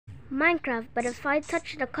Minecraft, but if I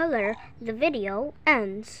touch the color, the video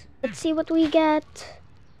ends. Let's see what we get.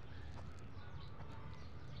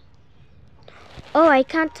 Oh, I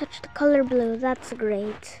can't touch the color blue. That's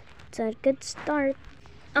great. It's a good start.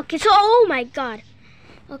 Okay, so, oh my god.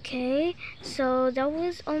 Okay, so that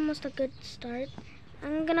was almost a good start.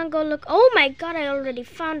 I'm gonna go look. Oh my god, I already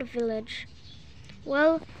found a village.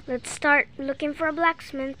 Well, let's start looking for a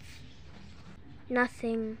blacksmith.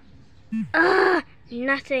 Nothing.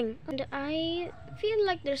 Nothing. And I feel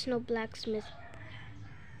like there's no blacksmith.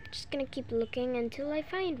 Just gonna keep looking until I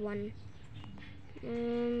find one.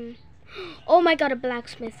 Oh my god, a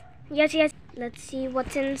blacksmith. Yes, yes. Let's see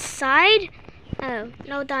what's inside. Oh,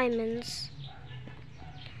 no diamonds.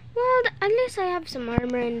 Well, at least I have some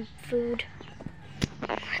armor and food.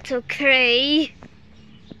 It's okay.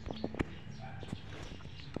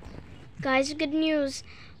 Guys, good news.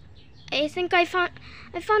 I think I found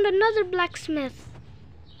another blacksmith.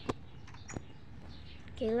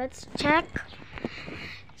 Okay, let's check.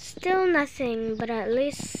 Still nothing, but at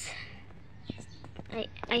least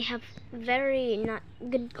I have very not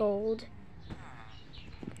good gold.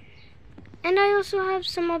 And I also have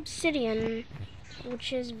some obsidian,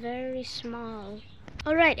 which is very small.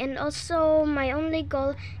 Alright, and also my only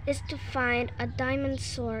goal is to find a diamond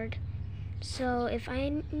sword. So if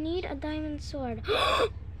I need a diamond sword,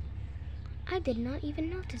 I did not even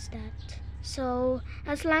notice that. So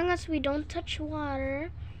as long as we don't touch water,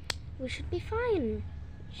 we should be fine.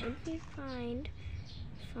 Should be fine.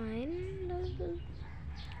 Fine.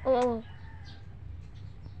 Oh.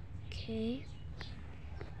 Okay.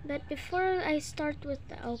 But before I start with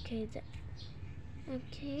the okay,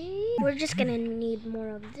 we're just gonna need more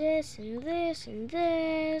of this and this and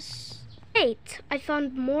this. Wait, I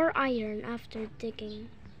found more iron after digging.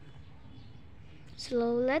 So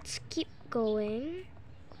let's keep going.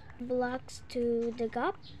 Blocks to dig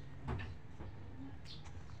up.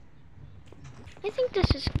 I think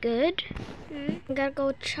this is good. I gotta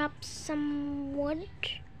go chop some wood.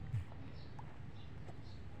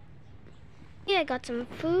 Yeah, I got some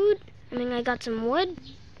food. I got some wood.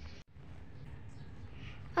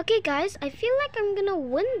 Okay guys, I feel like I'm gonna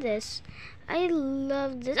win this. I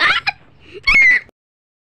love this.